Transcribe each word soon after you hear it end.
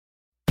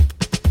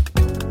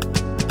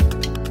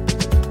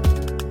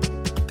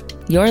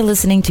You're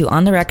listening to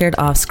On the Record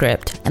Off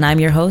Script, and I'm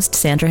your host,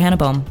 Sandra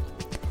Hannebohm.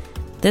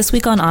 This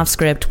week on Off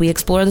Script, we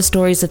explore the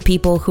stories of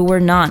people who were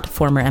not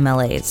former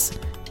MLAs.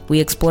 We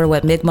explore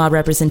what Mi'kmaq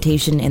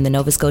representation in the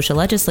Nova Scotia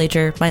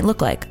legislature might look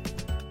like.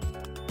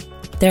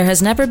 There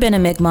has never been a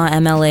Mi'kmaq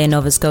MLA in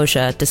Nova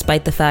Scotia,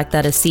 despite the fact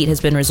that a seat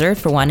has been reserved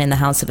for one in the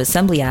House of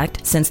Assembly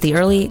Act since the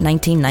early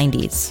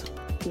 1990s.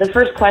 The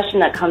first question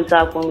that comes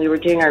up when we were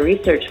doing our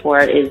research for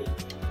it is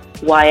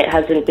why it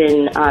hasn't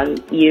been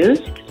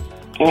used.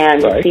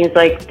 And It seems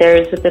like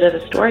there's a bit of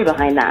a story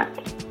behind that.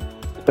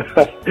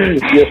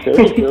 Yes,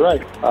 there is. You're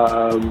right.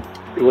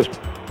 It was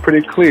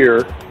pretty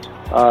clear.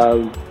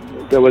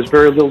 There was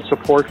very little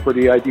support for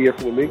the idea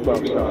from the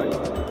Mi'kmaq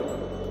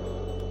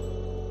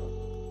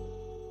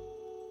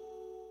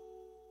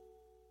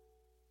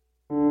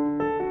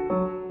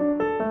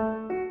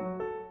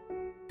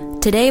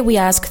side. Today we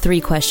ask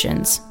three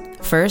questions.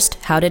 First,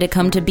 how did it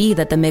come to be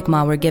that the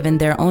Mi'kmaq were given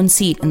their own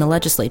seat in the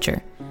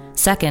legislature?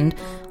 Second,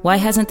 why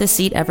hasn't this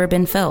seat ever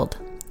been filled?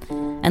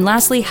 And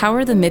lastly, how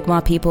are the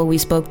Mi'kmaq people we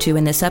spoke to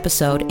in this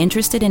episode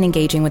interested in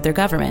engaging with their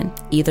government,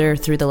 either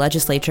through the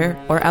legislature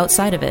or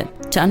outside of it?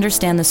 To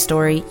understand the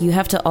story, you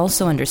have to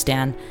also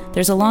understand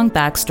there's a long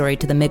backstory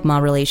to the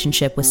Mi'kmaq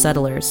relationship with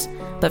settlers.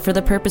 But for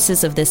the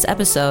purposes of this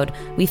episode,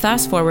 we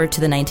fast forward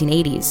to the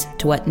 1980s,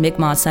 to what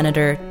Mi'kmaq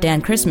Senator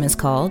Dan Christmas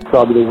called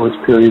probably the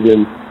worst period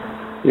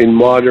in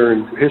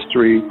modern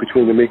history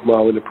between the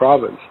Mi'kmaq and the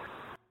province.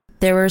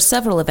 There were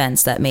several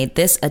events that made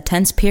this a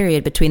tense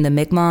period between the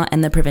Mi'kmaq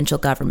and the provincial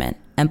government,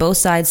 and both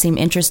sides seem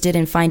interested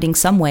in finding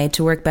some way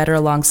to work better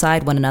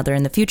alongside one another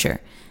in the future.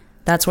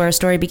 That's where our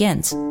story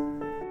begins.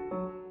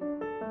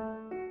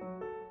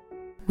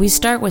 We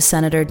start with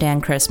Senator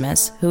Dan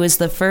Christmas, who is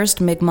the first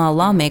Mi'kmaq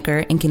lawmaker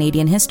in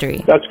Canadian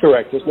history. That's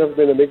correct. There's never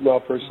been a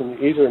Mi'kmaq person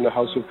either in the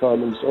House of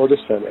Commons or the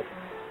Senate.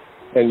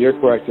 And you're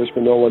correct, there's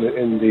been no one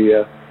in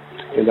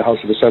the House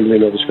of Assembly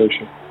in Nova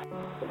Scotia.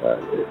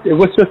 It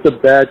was just a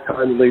bad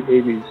time in the late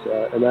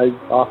 80s, and I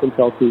often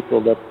tell people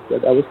that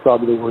was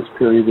probably the worst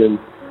period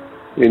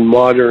in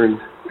modern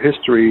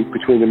history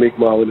between the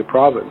Mi'kmaq and the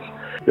province.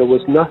 There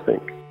was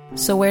nothing.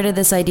 So where did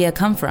this idea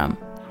come from?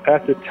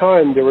 At the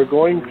time, they were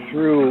going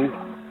through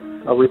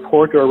a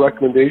report or a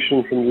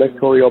recommendation from the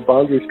Electoral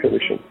Boundaries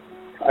Commission.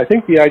 I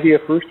think the idea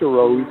first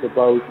arose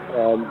about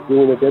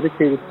doing a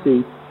dedicated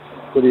seat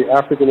for the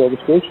African Nova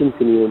Scotian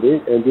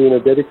community and doing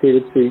a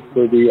dedicated seat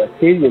for the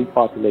Acadian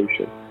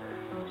population.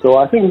 So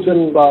I think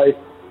just by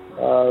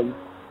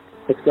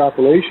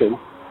extrapolation,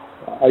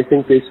 I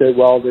think they said,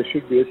 well, there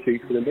should be a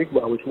seat for the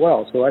Mi'kmaq as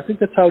well. So I think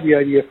that's how the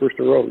idea first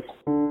arose.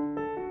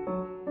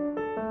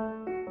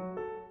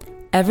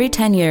 Every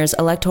 10 years,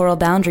 electoral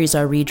boundaries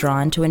are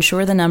redrawn to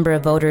ensure the number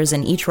of voters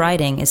in each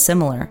riding is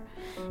similar.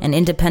 An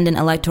independent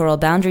electoral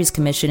boundaries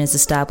commission is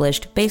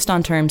established based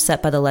on terms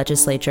set by the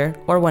legislature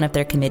or one of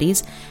their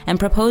committees and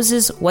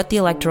proposes what the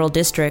electoral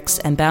districts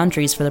and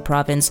boundaries for the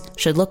province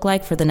should look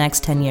like for the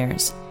next 10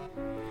 years.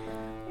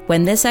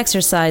 When this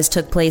exercise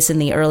took place in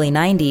the early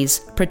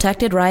 90s,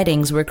 protected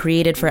ridings were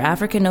created for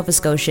African Nova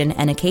Scotian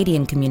and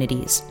Acadian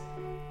communities.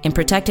 In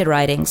protected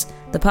ridings,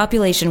 the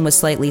population was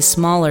slightly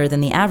smaller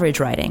than the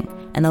average riding,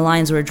 and the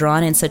lines were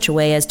drawn in such a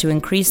way as to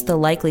increase the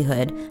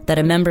likelihood that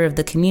a member of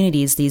the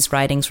communities these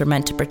ridings were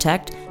meant to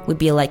protect would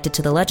be elected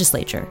to the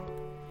legislature.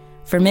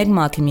 For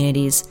Mi'kmaq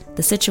communities,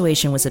 the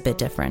situation was a bit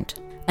different.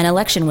 An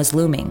election was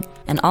looming,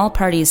 and all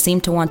parties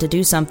seemed to want to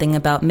do something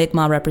about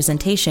Mi'kmaq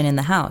representation in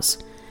the House.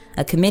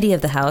 A committee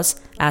of the House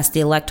asked the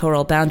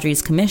Electoral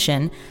Boundaries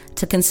Commission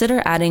to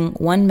consider adding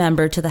one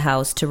member to the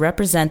House to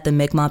represent the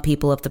Mi'kmaq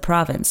people of the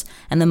province,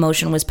 and the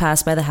motion was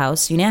passed by the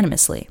House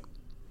unanimously.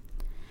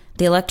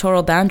 The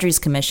Electoral Boundaries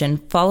Commission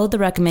followed the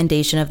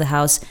recommendation of the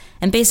House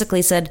and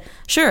basically said,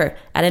 sure,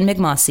 add a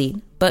Mi'kmaq seat,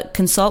 but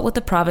consult with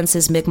the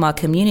province's Mi'kmaq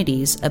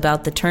communities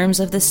about the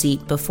terms of the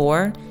seat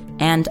before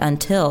and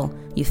until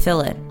you fill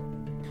it.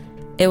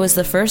 It was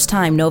the first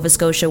time Nova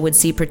Scotia would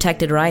see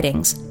protected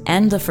ridings,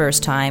 and the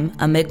first time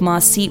a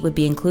Mi'kmaq seat would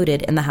be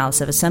included in the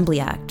House of Assembly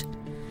Act.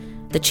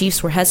 The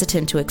chiefs were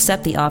hesitant to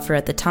accept the offer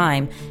at the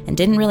time and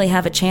didn't really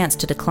have a chance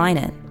to decline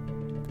it.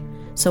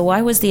 So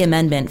why was the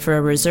amendment for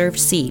a reserved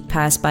seat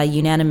passed by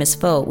unanimous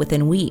vote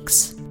within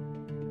weeks?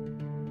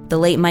 The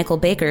late Michael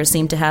Baker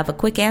seemed to have a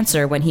quick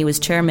answer when he was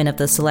chairman of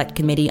the Select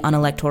Committee on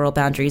Electoral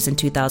Boundaries in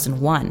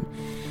 2001.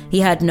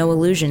 He had no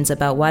illusions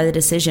about why the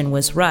decision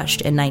was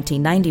rushed in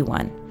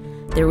 1991.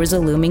 There was a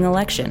looming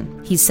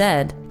election. He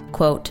said,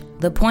 quote,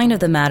 "The point of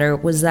the matter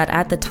was that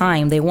at the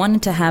time they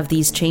wanted to have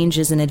these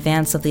changes in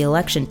advance of the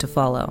election to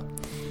follow.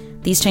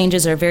 These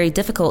changes are very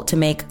difficult to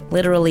make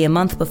literally a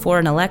month before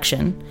an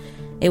election.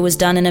 It was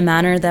done in a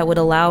manner that would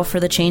allow for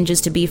the changes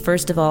to be,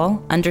 first of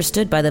all,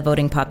 understood by the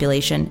voting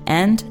population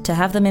and to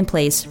have them in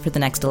place for the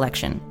next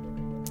election."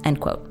 End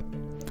quote.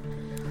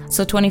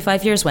 So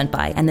 25 years went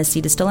by and the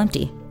seat is still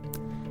empty.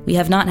 We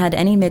have not had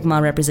any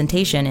Mi'kmaq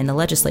representation in the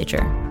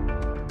legislature.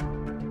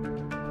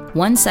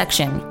 One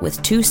section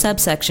with two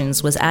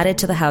subsections was added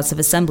to the House of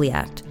Assembly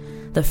Act.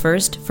 The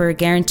first for a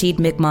guaranteed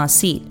Mi'kmaq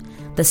seat,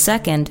 The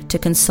second, to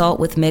consult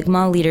with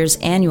Mi'kmaq leaders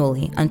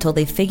annually until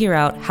they figure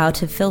out how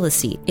to fill the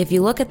seat. If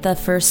you look at the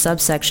first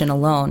subsection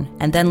alone,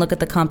 and then look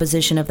at the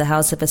composition of the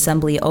House of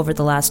Assembly over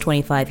the last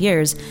 25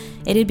 years,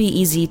 it'd be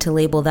easy to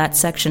label that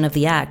section of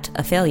the Act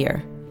a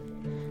failure.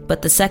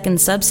 But the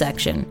second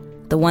subsection,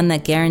 the one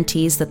that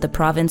guarantees that the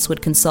province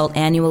would consult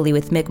annually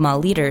with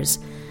Mi'kmaq leaders,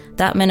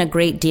 that meant a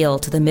great deal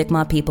to the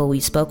Mi'kmaq people we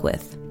spoke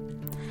with.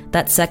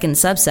 That second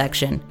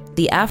subsection,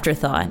 the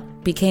afterthought,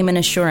 became an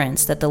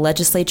assurance that the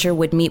legislature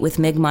would meet with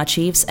Mi'kmaq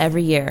chiefs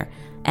every year,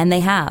 and they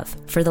have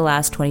for the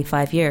last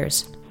 25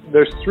 years.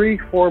 There's 3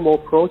 formal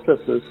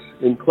processes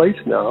in place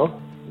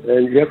now,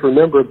 and you have to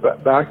remember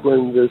back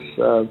when this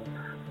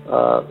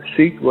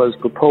seat was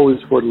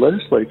proposed for the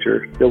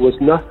legislature, there was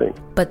nothing.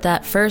 But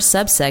that first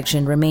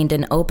subsection remained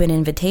an open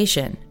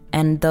invitation,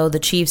 and though the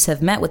chiefs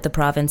have met with the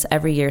province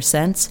every year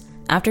since,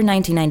 after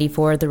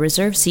 1994 the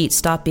reserve seat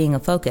stopped being a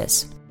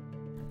focus.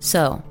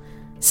 So,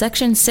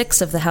 Section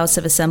 6 of the House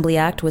of Assembly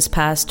Act was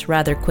passed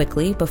rather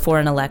quickly before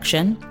an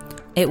election.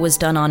 It was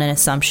done on an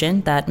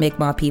assumption that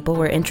Mi'kmaq people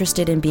were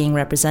interested in being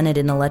represented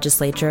in the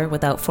legislature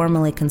without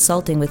formally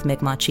consulting with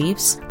Mi'kmaq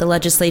chiefs. The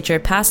legislature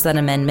passed that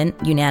amendment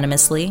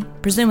unanimously,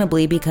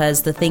 presumably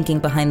because the thinking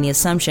behind the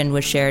assumption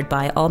was shared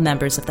by all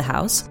members of the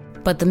House.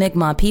 But the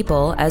Mi'kmaq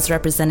people, as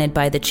represented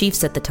by the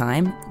chiefs at the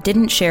time,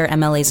 didn't share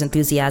MLA's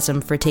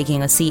enthusiasm for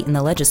taking a seat in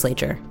the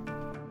legislature.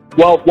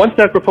 Well, once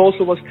that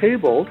proposal was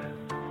tabled,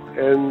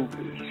 and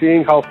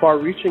seeing how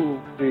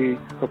far-reaching the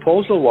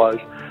proposal was,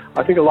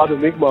 I think a lot of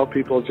Mi'kmaq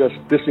people just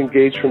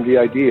disengaged from the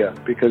idea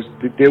because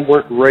they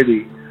weren't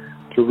ready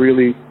to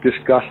really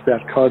discuss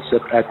that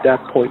concept at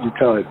that point in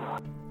time.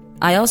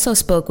 I also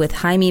spoke with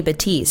Jaime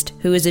Batiste,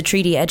 who is a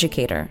treaty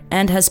educator,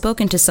 and has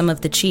spoken to some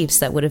of the chiefs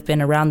that would have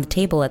been around the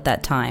table at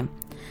that time.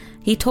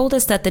 He told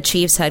us that the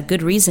chiefs had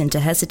good reason to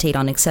hesitate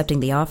on accepting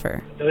the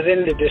offer.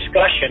 Within the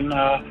discussion,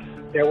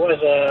 there was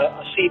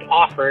a seat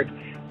offered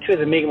to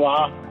the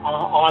Mi'kmaq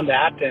on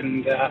that,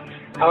 and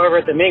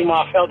however, the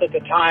Mi'kmaq felt at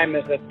the time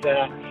is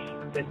that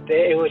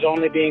it was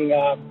only being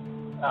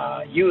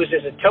used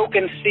as a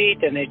token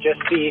seat, and they just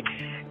see,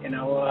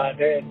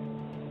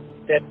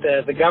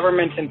 that the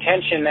government's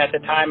intention at the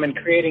time in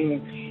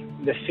creating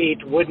the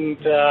seat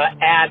wouldn't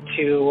add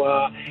to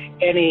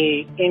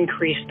any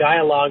increased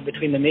dialogue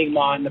between the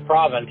Mi'kmaq and the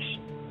province.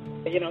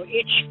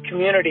 Each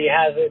community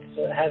has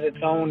its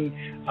own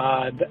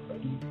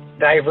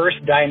diverse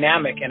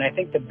dynamic, and I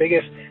think the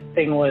biggest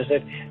thing was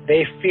that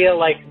they feel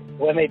like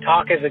when they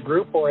talk as a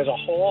group or as a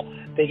whole,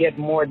 they get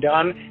more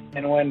done,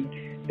 and when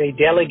they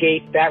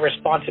delegate that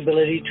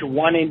responsibility to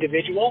one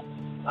individual,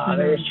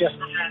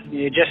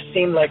 it just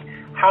seemed like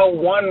how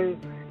one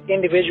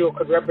individual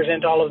could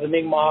represent all of the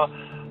Mi'kmaq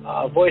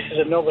voices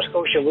of Nova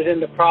Scotia within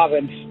the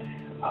province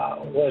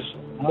was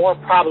more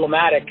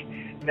problematic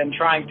than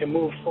trying to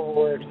move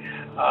forward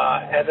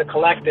as a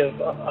collective,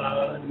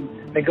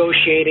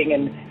 negotiating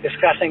and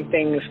discussing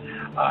things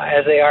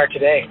as they are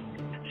today.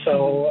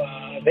 So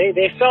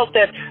they felt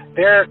that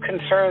their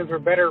concerns were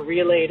better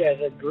relayed as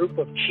a group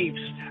of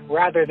chiefs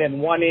rather than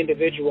one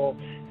individual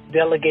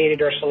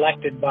delegated or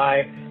selected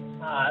by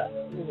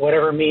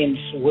whatever means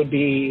would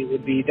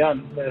be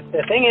done.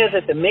 The thing is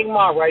that the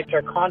Mi'kmaq rights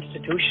are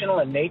constitutional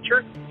in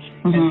nature,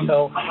 and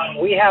so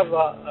we have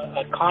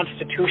a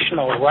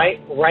constitutional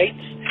rights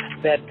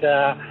that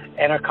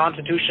and a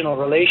constitutional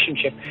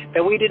relationship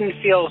that we didn't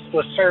feel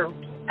was served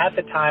at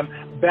the time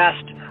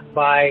best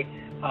by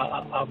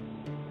a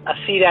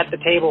seat at the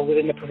table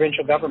within the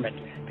provincial government,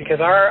 because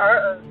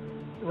our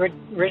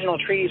original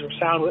treaties were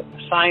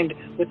signed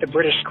with the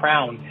British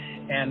Crown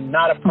and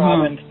not a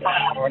province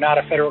or not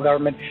a federal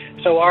government.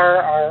 So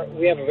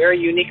we have a very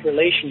unique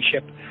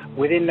relationship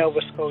within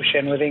Nova Scotia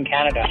and within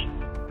Canada.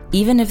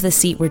 Even if the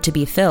seat were to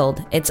be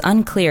filled, it's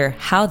unclear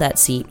how that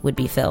seat would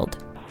be filled.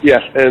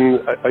 Yes,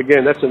 and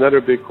again, that's another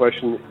big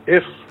question.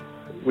 If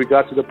we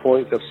got to the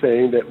point of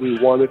saying that we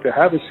wanted to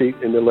have a seat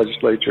in the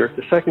legislature,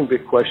 the second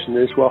big question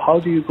is, well,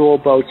 how do you go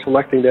about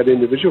selecting that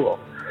individual?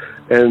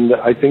 And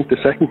I think the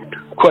second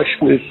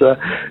question is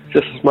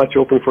just as much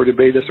open for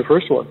debate as the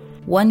first one.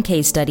 One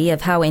case study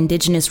of how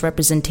Indigenous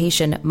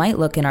representation might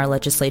look in our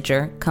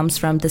legislature comes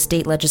from the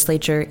state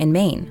legislature in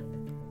Maine.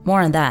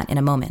 More on that in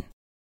a moment.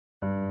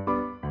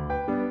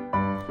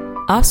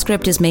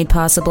 Offscript is made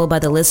possible by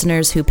the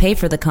listeners who pay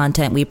for the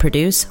content we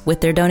produce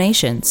with their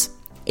donations.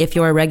 If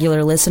you're a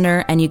regular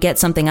listener and you get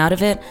something out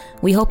of it,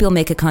 we hope you'll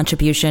make a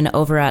contribution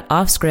over at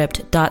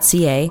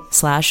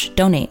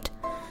offscript.ca/donate.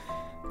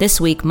 This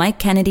week, Mike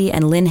Kennedy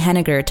and Lynn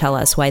Henniger tell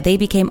us why they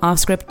became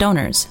Offscript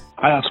donors.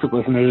 Hi, Offscript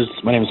listeners.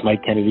 My name is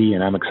Mike Kennedy,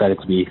 and I'm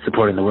excited to be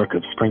supporting the work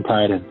of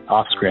Springtide and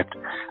Offscript,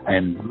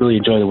 and really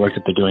enjoy the work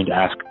that they're doing to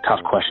ask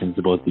tough questions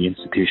about the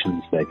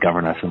institutions that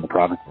govern us in the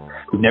province.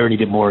 We've never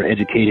needed more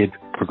educated,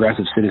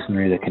 progressive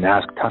citizenry that can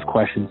ask tough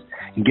questions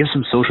and give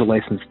some social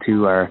license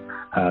to our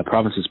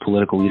province's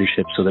political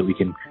leadership so that we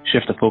can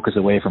shift the focus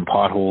away from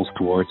potholes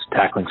towards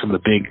tackling some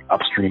of the big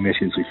upstream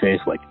issues we face,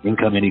 like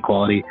income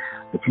inequality,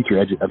 the future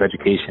of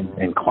education,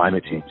 and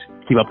climate change.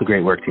 Keep up the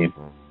great work, team.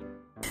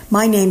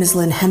 My name is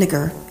Lynn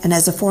Henniger, and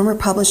as a former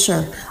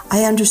publisher,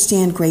 I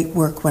understand great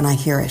work when I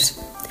hear it.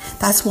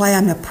 That's why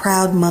I'm a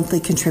proud monthly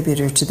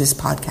contributor to this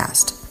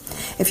podcast.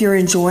 If you're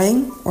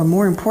enjoying, or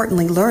more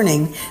importantly,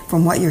 learning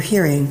from what you're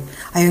hearing,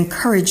 I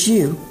encourage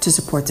you to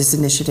support this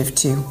initiative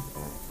too.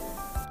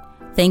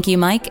 Thank you,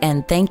 Mike,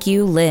 and thank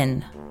you,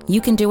 Lynn.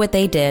 You can do what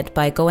they did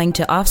by going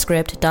to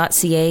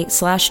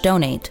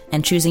offscript.ca/donate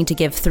and choosing to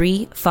give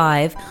 $3,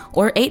 $5,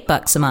 or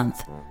 $8 a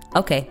month.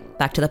 Okay,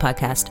 back to the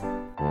podcast.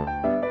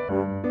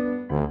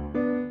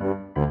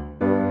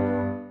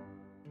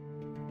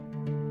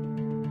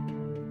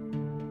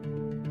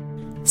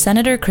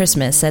 Senator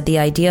Christmas said the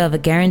idea of a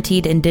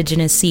guaranteed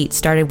Indigenous seat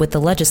started with the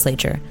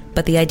legislature,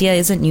 but the idea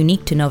isn't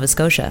unique to Nova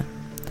Scotia.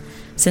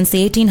 Since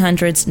the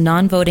 1800s,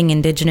 non-voting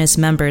Indigenous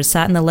members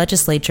sat in the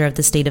legislature of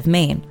the state of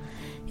Maine.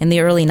 In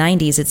the early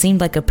 90s, it seemed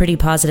like a pretty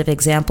positive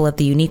example of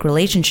the unique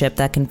relationship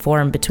that can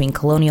form between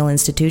colonial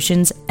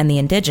institutions and the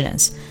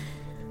Indigenous.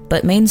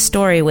 But Maine's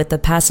story with the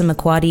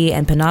Passamaquoddy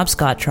and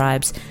Penobscot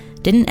tribes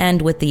didn't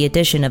end with the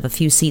addition of a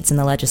few seats in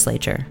the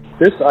legislature.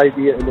 This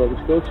idea in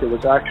Nova Scotia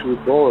was actually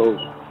borrowed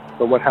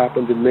from what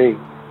happened in Maine.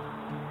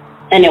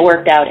 And it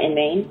worked out in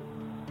Maine?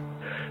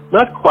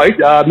 Not quite.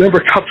 I remember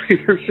a couple of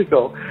years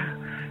ago,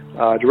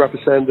 the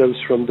representatives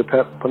from the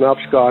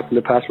Penobscot and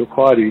the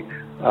Passamaquoddy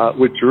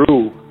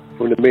withdrew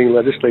from the Maine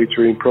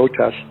legislature in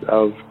protest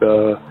of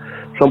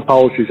some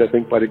policies, I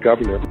think, by the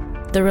governor.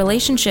 The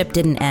relationship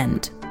didn't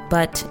end,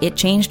 but it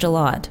changed a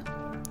lot.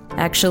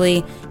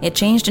 Actually, it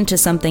changed into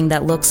something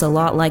that looks a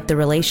lot like the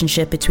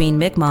relationship between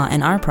Mi'kmaq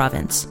and our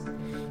province.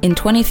 In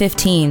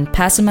 2015,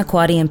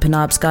 Passamaquoddy and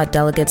Penobscot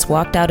delegates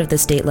walked out of the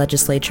state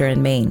legislature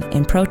in Maine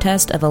in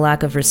protest of a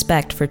lack of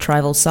respect for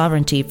tribal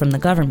sovereignty from the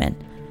government.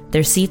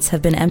 Their seats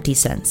have been empty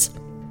since.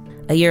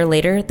 A year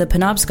later, the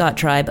Penobscot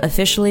tribe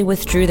officially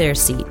withdrew their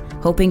seat,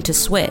 hoping to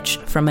switch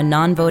from a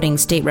non-voting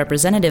state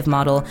representative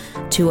model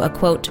to a,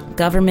 quote,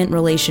 government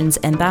relations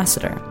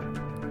ambassador.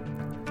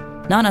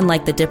 Not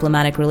unlike the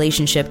diplomatic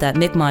relationship that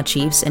Mi'kmaq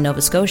chiefs in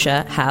Nova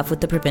Scotia have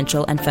with the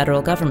provincial and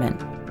federal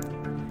government.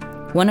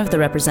 One of the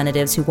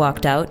representatives who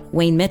walked out,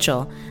 Wayne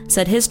Mitchell,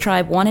 said his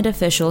tribe wanted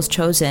officials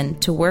chosen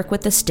to work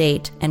with the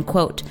state and,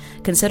 quote,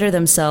 consider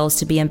themselves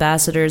to be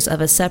ambassadors of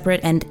a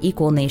separate and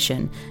equal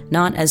nation,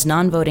 not as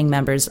non-voting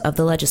members of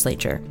the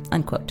legislature,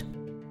 unquote.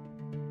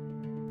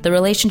 The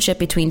relationship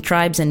between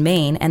tribes in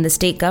Maine and the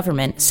state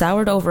government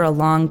soured over a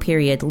long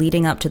period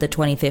leading up to the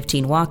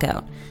 2015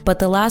 walkout. But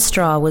the last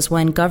straw was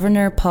when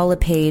Governor Paul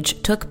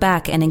LePage took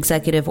back an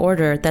executive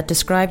order that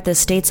described the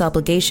state's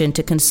obligation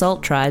to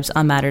consult tribes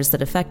on matters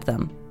that affect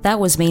them. That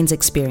was Maine's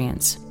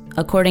experience.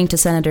 According to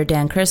Senator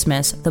Dan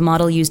Christmas, the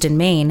model used in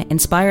Maine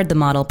inspired the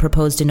model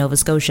proposed in Nova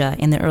Scotia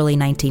in the early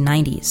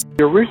 1990s.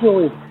 The original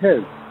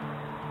intent,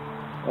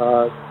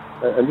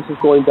 and this is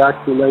going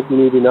back to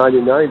 1989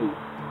 and 90,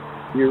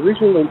 the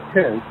original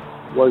intent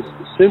was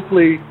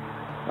simply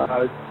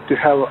to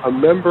have a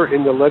member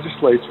in the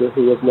legislature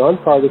who was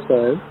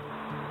nonpartisan,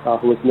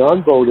 who was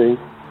non-voting,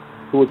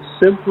 who would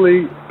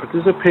simply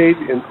participate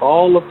in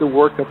all of the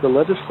work of the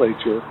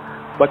legislature,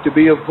 but to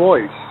be a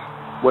voice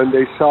when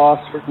they saw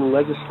certain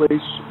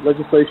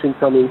legislation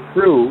coming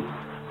through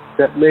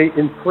that may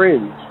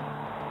infringe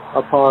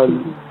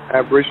upon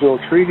Aboriginal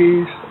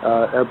treaties,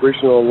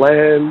 Aboriginal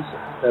lands,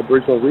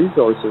 Aboriginal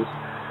resources.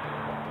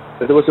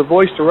 There was a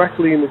voice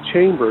directly in the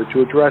chamber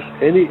to address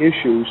any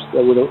issues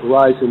that would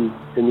arise in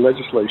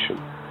legislation.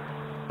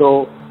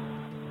 So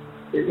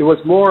it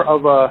was more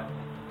of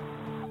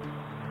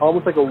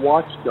almost like a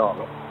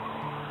watchdog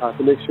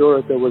to make sure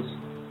that there was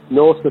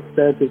no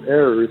substantive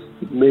errors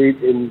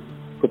made in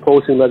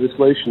proposing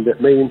legislation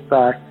that may in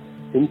fact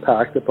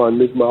impact upon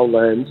Mi'kmaq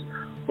lands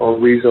or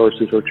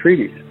resources or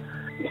treaties.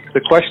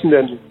 The question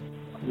then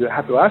you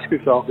have to ask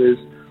yourself is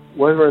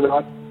whether or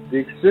not the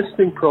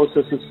existing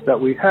processes that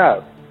we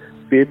have,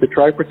 be it the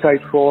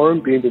tripartite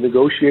forum, be it the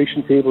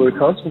negotiation table or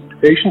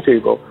consultation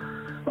table,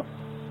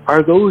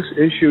 are those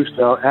issues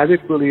now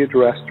adequately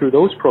addressed through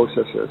those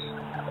processes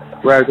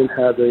rather than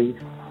having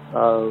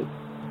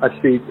a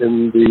seat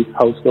in the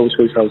Nova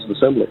Scotia House of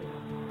Assembly?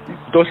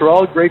 Those are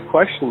all great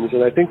questions,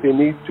 and I think they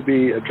need to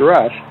be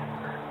addressed.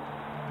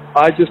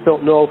 I just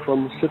don't know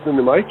from sitting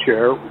in my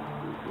chair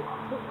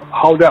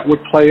how that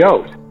would play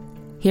out.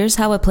 Here's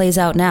how it plays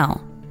out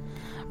now.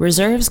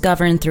 Reserves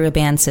govern through a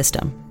band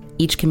system.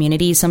 Each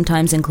community,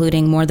 sometimes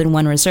including more than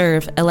one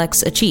reserve,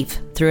 elects a chief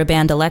through a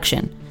band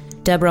election.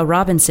 Deborah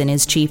Robinson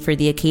is chief for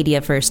the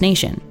Acadia First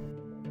Nation.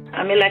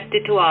 I'm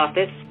elected to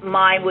office.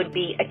 Mine would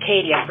be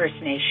Acadia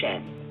First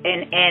Nation,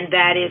 and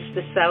that is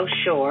the South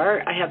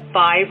Shore. I have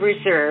 5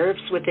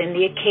 reserves within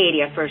the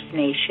Acadia First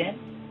Nation,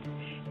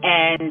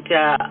 and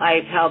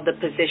I've held the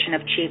position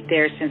of chief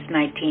there since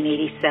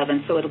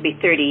 1987, so it'll be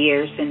 30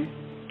 years in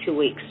 2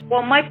 weeks.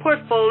 Well, my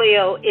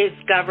portfolio is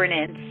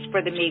governance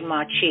for the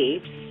Mi'kmaq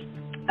chiefs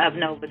of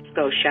Nova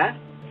Scotia,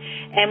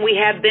 and we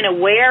have been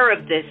aware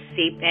of this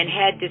seat and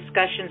had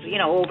discussions,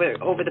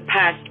 over the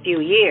past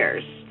few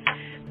years.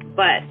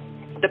 But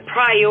the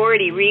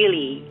priority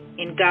really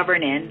in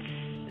governance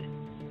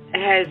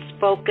has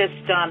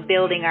focused on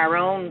building our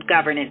own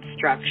governance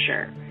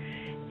structure.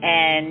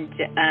 And,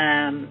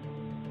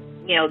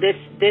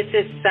 this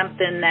is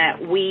something that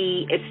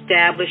we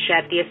establish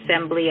at the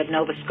Assembly of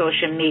Nova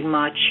Scotia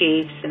Mi'kmaq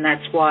Chiefs, and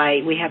that's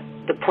why we have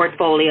the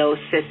portfolio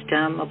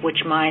system, of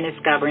which mine is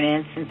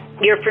governance. And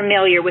you're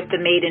familiar with the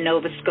Made in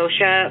Nova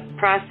Scotia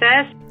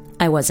process?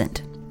 I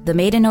wasn't. The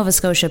Made in Nova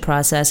Scotia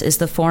process is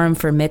the forum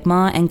for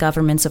Mi'kmaq and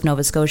governments of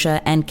Nova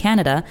Scotia and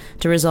Canada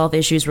to resolve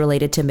issues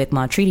related to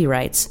Mi'kmaq treaty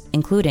rights,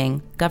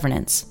 including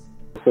governance.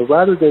 So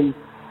rather than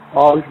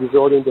always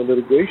resorting to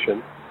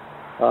litigation,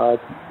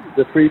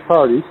 the three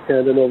parties,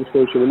 Canada, Nova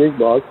Scotia, and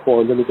Mi'kmaq,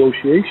 formed a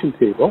negotiation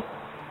table.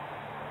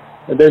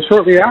 And then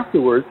shortly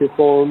afterwards, they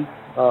formed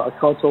a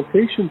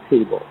consultation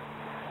table.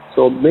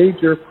 So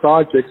major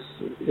projects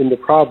in the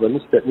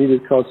province that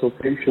needed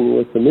consultation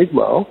with the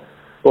Mi'kmaq,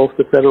 both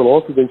the federal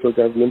or provincial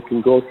government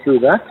can go through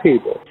that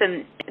table.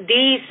 And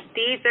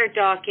these are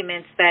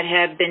documents that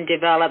have been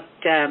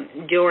developed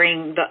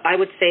during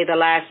the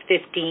last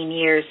 15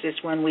 years is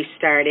when we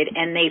started,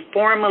 and they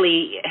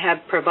formally have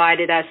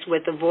provided us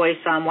with a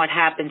voice on what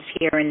happens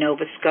here in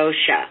Nova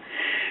Scotia.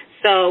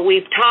 So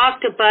we've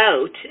talked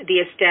about the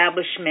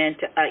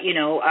establishment,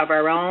 of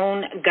our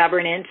own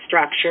governance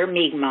structure,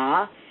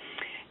 Mi'kmaq,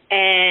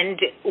 and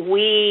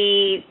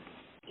we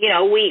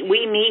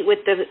meet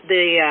with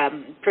the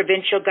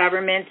provincial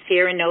governments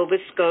here in Nova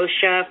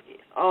Scotia.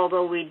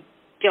 Although we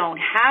don't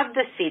have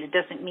the seat, it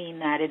doesn't mean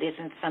that it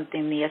isn't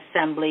something the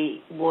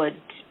Assembly would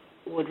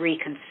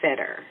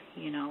reconsider,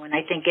 and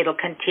I think it'll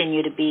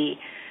continue to be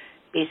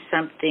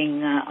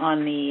something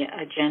on the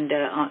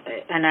agenda,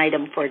 an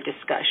item for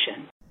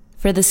discussion.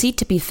 For the seat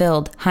to be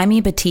filled,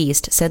 Jaime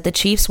Batiste said the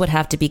chiefs would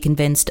have to be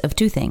convinced of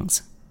two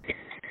things.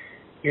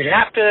 You'd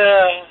have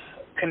to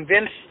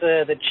convince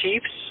the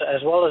chiefs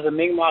as well as the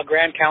Mi'kmaq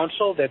Grand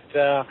Council that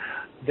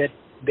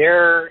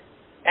their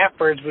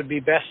efforts would be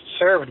best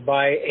served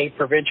by a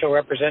provincial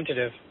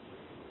representative.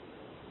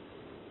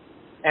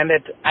 And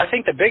that I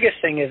think the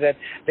biggest thing is that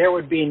there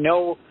would be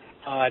no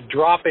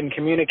drop in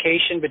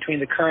communication between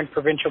the current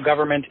provincial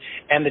government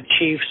and the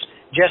chiefs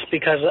just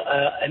because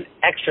an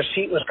extra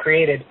seat was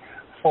created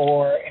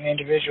for an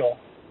individual.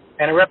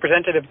 And a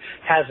representative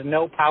has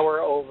no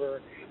power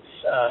over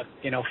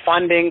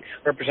funding.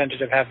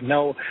 Representative have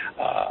no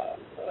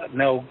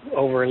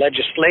over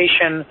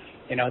legislation.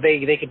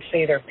 They could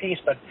say their piece,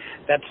 but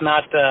that's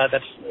not the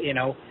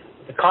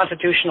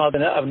constitutional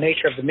of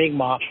nature of the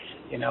Mi'kmaq.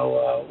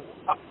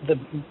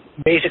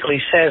 Basically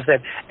says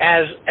that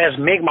as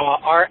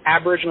Mi'kmaq, our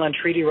Aboriginal and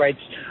treaty rights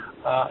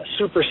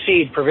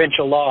supersede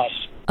provincial laws.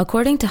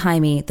 According to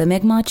Jaime, the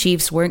Mi'kmaq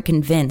chiefs weren't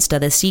convinced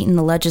that a seat in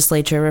the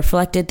legislature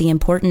reflected the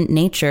important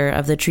nature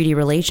of the treaty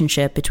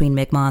relationship between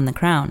Mi'kmaq and the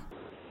Crown.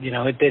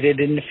 They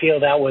didn't feel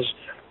that was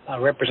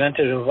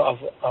representative of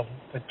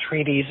the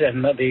treaties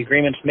and the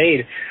agreements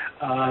made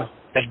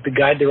that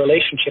guide the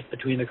relationship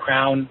between the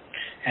Crown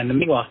and the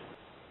Mi'kmaq.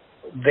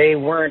 They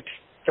weren't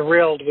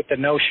thrilled with the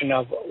notion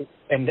of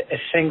a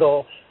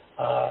single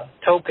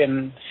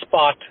token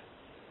spot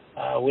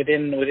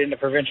within the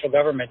provincial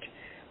government.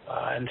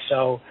 And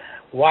so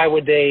why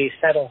would they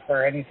settle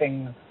for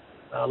anything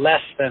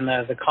less than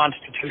the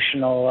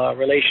constitutional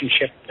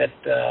relationship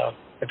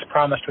that's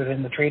promised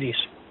within the treaties?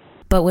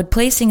 But would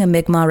placing a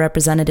Mi'kmaq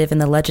representative in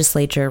the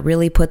legislature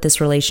really put this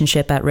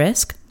relationship at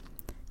risk?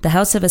 The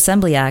House of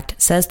Assembly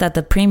Act says that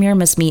the Premier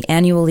must meet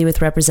annually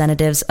with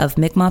representatives of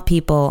Mi'kmaq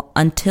people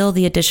until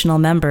the additional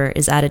member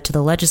is added to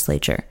the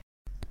legislature.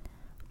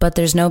 But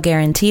there's no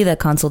guarantee that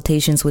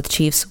consultations with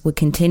chiefs would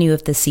continue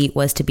if the seat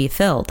was to be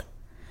filled.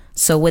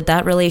 So would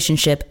that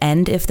relationship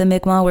end if the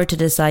Mi'kmaq were to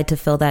decide to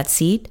fill that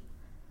seat?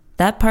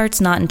 That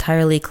part's not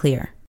entirely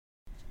clear.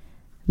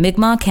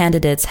 Mi'kmaq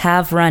candidates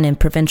have run in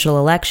provincial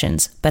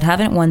elections, but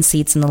haven't won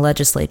seats in the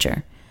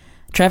legislature.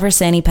 Trevor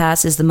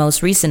Sanipass is the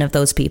most recent of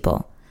those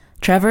people.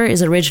 Trevor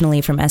is originally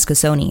from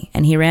Eskasoni,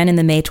 and he ran in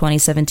the May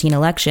 2017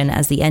 election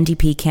as the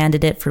NDP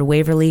candidate for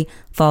Waverley,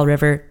 Fall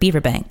River,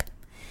 Beaverbank.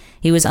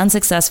 He was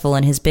unsuccessful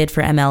in his bid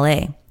for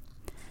MLA.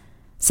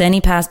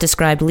 Sanipass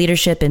described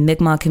leadership in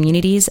Mi'kmaq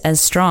communities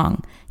as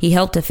strong. He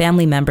helped a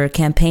family member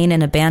campaign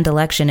in a banned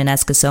election in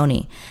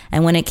Eskasoni,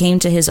 and when it came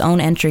to his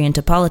own entry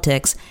into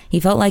politics, he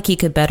felt like he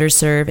could better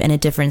serve in a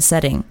different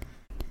setting.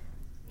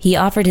 He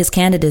offered his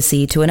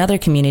candidacy to another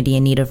community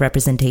in need of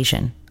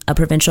representation, a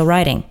provincial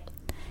riding.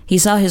 He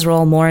saw his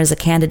role more as a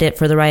candidate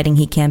for the riding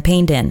he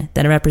campaigned in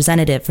than a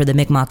representative for the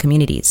Mi'kmaq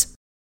communities.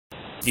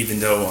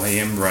 Even though I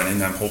am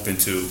running, I'm hoping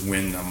to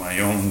win on my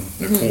own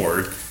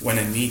accord. When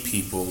I meet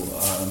people,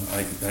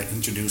 I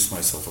introduce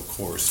myself, of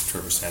course,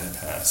 Trevor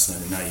Sanipass,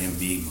 and I am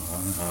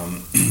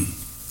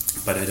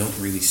Mi'kmaq. But I don't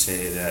really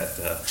say that,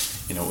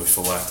 if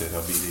elected,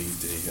 I'll be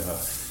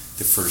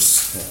the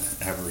first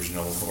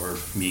Aboriginal or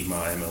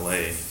Mi'kmaq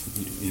MLA,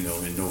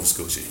 in Nova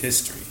Scotia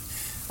history,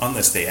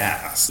 unless they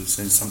ask.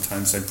 And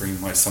sometimes I bring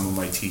some of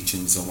my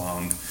teachings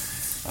along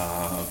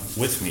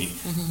with me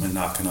when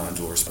knocking on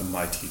doors. But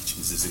my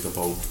teachings is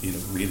about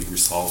really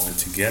resolving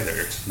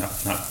together,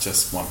 not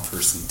just one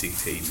person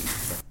dictating.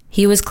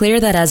 He was clear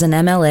that as an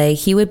MLA,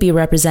 he would be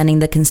representing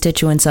the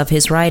constituents of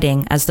his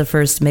riding as the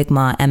first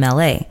Mi'kmaq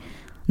MLA.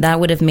 That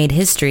would have made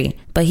history,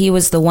 but he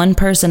was the one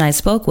person I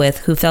spoke with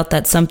who felt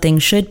that something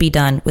should be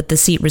done with the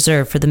seat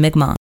reserved for the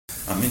Mi'kmaq.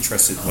 I'm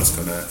interested in what's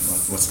going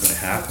to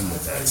happen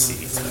with that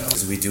seat,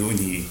 because we do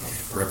need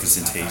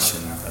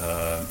representation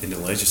in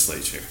the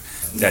legislature.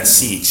 That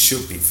seat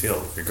should be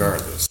filled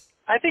regardless.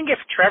 I think if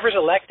Trevor's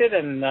elected,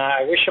 and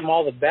I wish him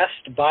all the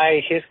best by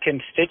his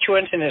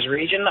constituents in his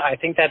region, I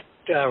think that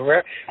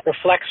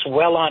reflects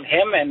well on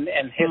him and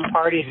his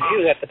party's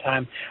views at the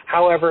time.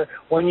 However,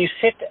 when you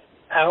sit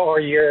or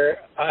you're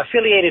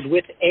affiliated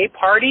with a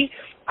party,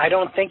 I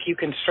don't think you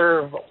can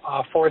serve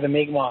for the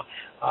Mi'kmaq.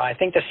 I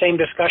think the same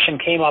discussion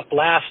came up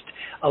last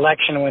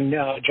election when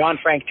John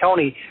Frank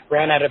Toney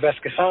ran out of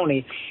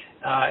Eskasoni,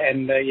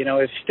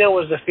 it still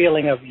was the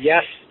feeling of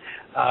yes,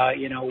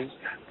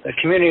 the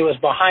community was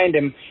behind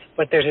him,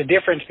 but there's a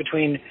difference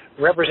between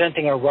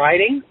representing a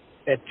riding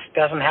that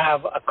doesn't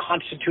have a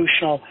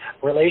constitutional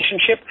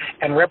relationship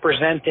and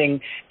representing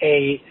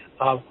a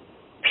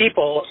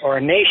people or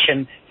a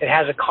nation that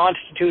has a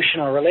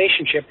constitutional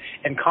relationship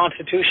and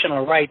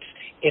constitutional rights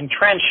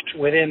entrenched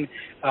within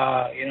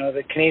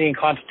the Canadian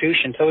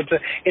Constitution. So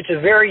it's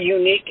a very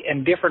unique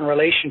and different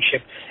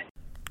relationship.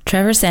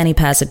 Trevor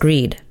Sanipass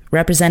agreed.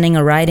 Representing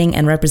a riding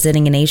and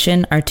representing a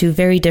nation are two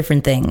very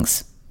different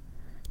things.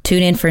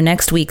 Tune in for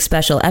next week's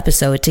special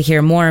episode to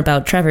hear more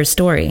about Trevor's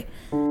story.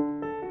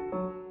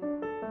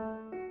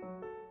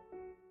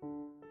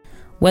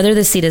 Whether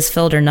the seat is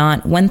filled or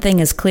not, one thing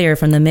is clear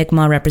from the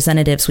Mi'kmaq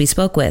representatives we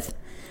spoke with.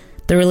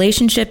 The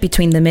relationship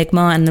between the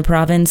Mi'kmaq and the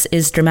province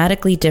is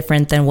dramatically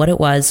different than what it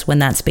was when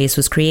that space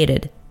was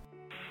created.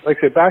 Like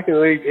I said, back in the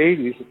late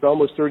 80s, it's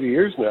almost 30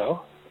 years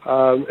now,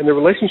 and the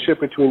relationship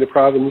between the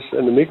province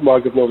and the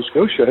Mi'kmaq of Nova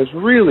Scotia has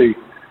really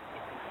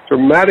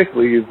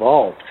dramatically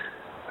evolved.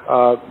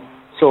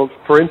 So,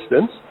 for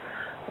instance,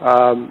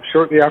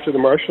 shortly after the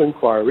Marshall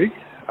Inquiry,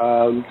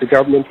 the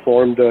government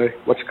formed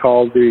what's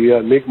called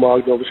the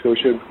Mi'kmaq Nova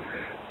Scotia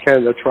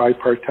Canada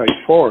Tripartite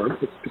Forum.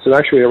 It's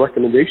actually a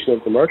recommendation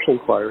of the Marshall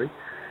Inquiry.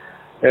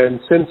 And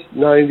since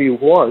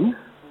 91,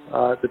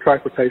 the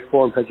Tripartite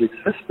Forum has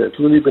existed. It's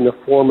really been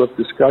a form of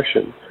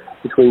discussion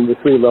between the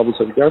three levels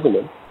of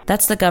government.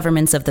 That's the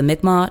governments of the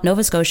Mi'kmaq,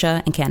 Nova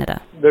Scotia, and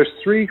Canada. There's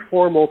three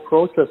formal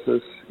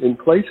processes in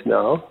place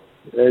now.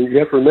 And you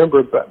have to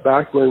remember,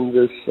 back when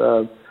this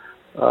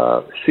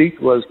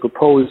seat was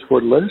proposed for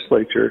the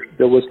legislature,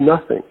 there was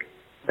nothing.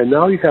 And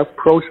now you have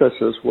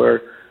processes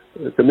where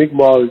the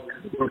Mi'kmaq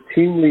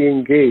routinely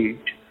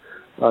engage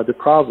the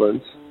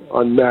province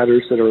on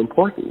matters that are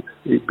important,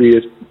 be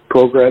it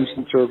programs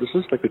and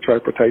services like the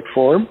Tripartite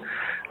Forum,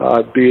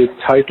 be it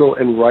title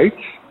and rights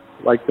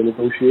like the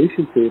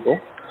negotiation table,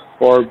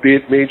 or be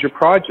it major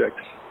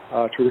projects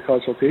through the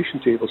consultation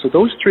table. So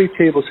those three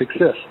tables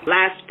exist.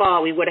 Last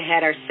fall, we would have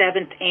had our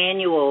 7th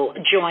annual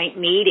joint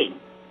meeting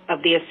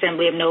of the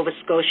Assembly of Nova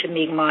Scotia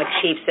Mi'kmaq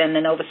Chiefs and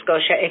the Nova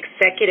Scotia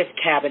Executive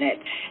Cabinet.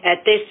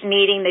 At this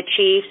meeting, the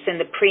chiefs and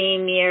the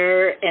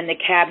Premier and the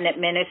cabinet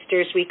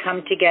ministers, we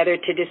come together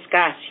to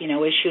discuss,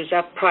 issues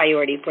of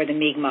priority for the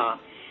Mi'kmaq.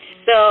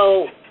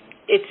 So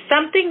it's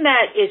something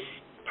that is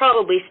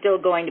probably still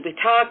going to be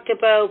talked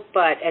about,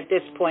 but at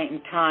this point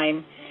in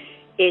time,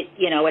 it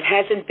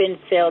hasn't been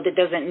filled. It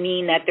doesn't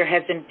mean that there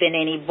hasn't been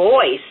any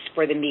voice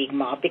for the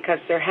Mi'kmaq, because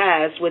there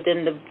has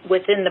within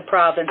the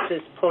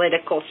province's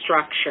political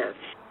structure.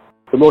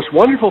 The most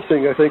wonderful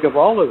thing, I think, of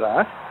all of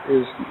that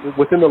is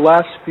within the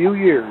last few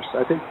years,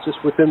 I think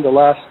just within the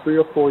last 3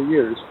 or 4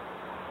 years,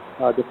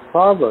 the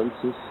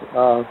provinces,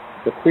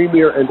 the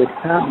Premier and the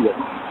Cabinet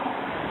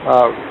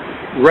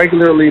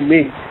regularly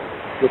meet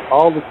with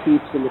all the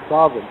chiefs in the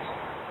province.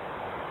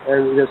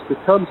 And it has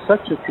become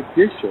such a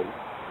tradition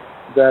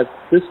that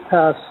this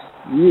past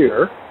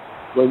year,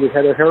 when we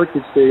had a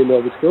Heritage Day in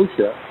Nova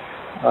Scotia,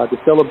 the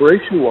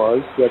celebration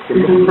was that the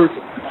members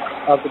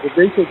of the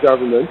provincial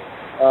government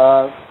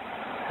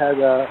had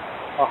a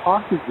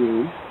hockey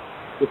game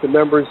with the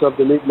members of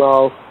the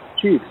Mi'kmaq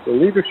Chiefs, the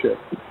leadership.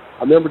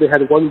 I remember they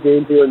had one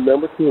game here in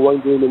Memberton,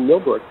 one game in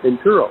Millbrook, in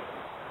Truro.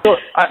 So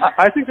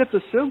I think that's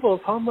a symbol of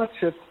how much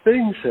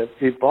things have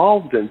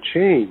evolved and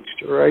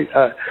changed, right?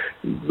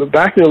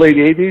 Back in the late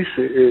 80s,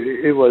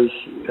 it was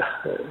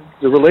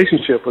the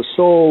relationship was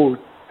so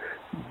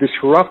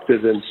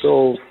disrupted and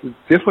so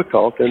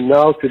difficult, and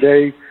now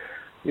today,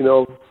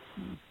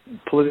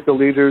 political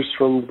leaders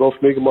from both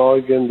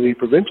Mi'kmaq and the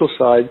provincial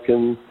side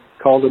can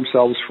call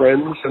themselves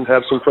friends and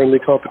have some friendly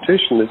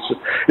competition.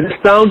 It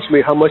astounds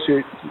me how much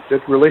that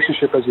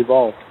relationship has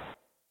evolved.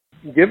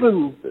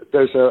 Given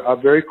there's a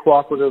very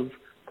cooperative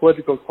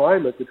political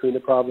climate between the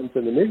province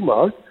and the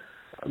Mi'kmaq,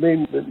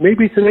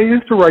 maybe today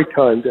is the right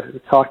time to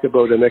talk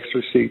about an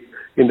extra seat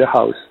in the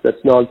House that's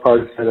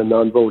nonpartisan and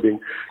non-voting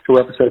to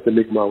represent the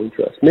Mi'kmaq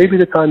interest. Maybe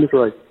the time is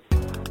right.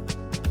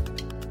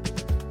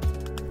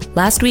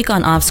 Last week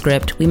on Off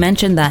Script, we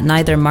mentioned that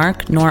neither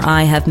Mark nor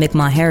I have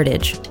Mi'kmaq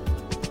heritage.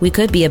 We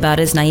could be about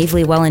as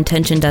naively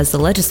well-intentioned as the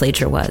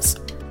legislature was.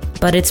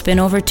 But it's been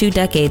over 2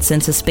 decades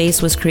since a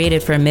space was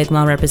created for a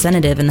Mi'kmaq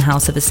representative in the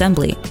House of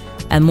Assembly,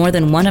 and more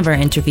than one of our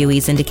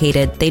interviewees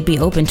indicated they'd be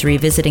open to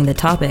revisiting the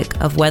topic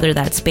of whether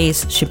that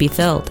space should be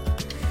filled.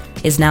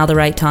 Is now the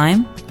right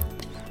time?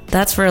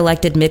 That's for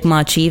elected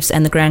Mi'kmaq chiefs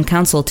and the Grand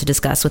Council to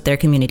discuss with their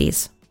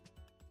communities.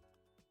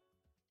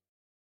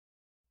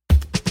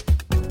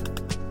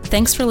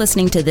 Thanks for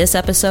listening to this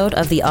episode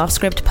of the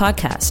Offscript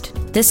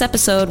podcast. This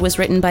episode was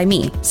written by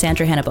me,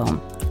 Sandra Hannebohm.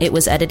 It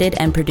was edited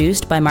and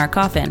produced by Mark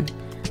Coffin.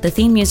 The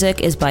theme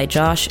music is by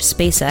Josh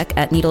Spacek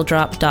at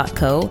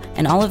needledrop.co,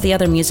 and all of the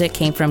other music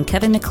came from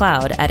Kevin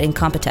MacLeod at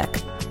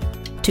Incompetech.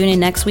 Tune in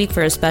next week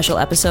for a special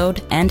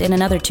episode, and in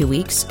another 2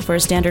 weeks for a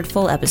standard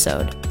full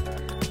episode.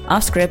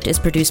 Offscript is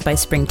produced by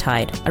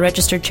Springtide, a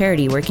registered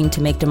charity working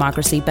to make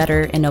democracy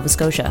better in Nova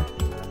Scotia.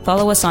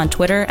 Follow us on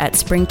Twitter at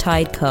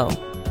SpringtideCo.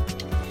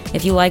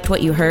 If you liked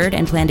what you heard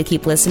and plan to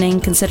keep listening,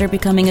 consider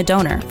becoming a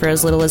donor for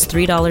as little as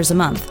 $3 a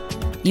month.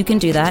 You can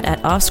do that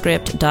at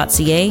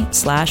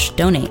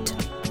offscript.ca/donate.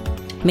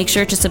 Make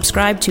sure to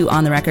subscribe to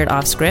On the Record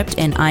Offscript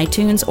in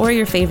iTunes or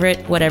your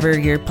favorite, whatever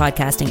your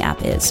podcasting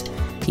app is.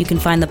 You can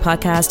find the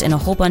podcast in a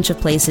whole bunch of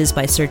places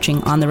by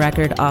searching On the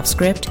Record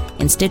Offscript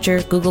in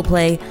Stitcher, Google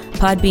Play,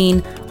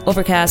 Podbean,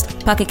 Overcast,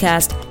 Pocket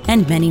Cast,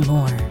 and many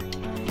more.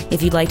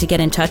 If you'd like to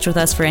get in touch with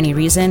us for any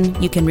reason,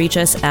 you can reach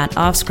us at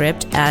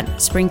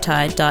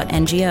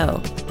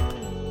offscript@springtide.ngo.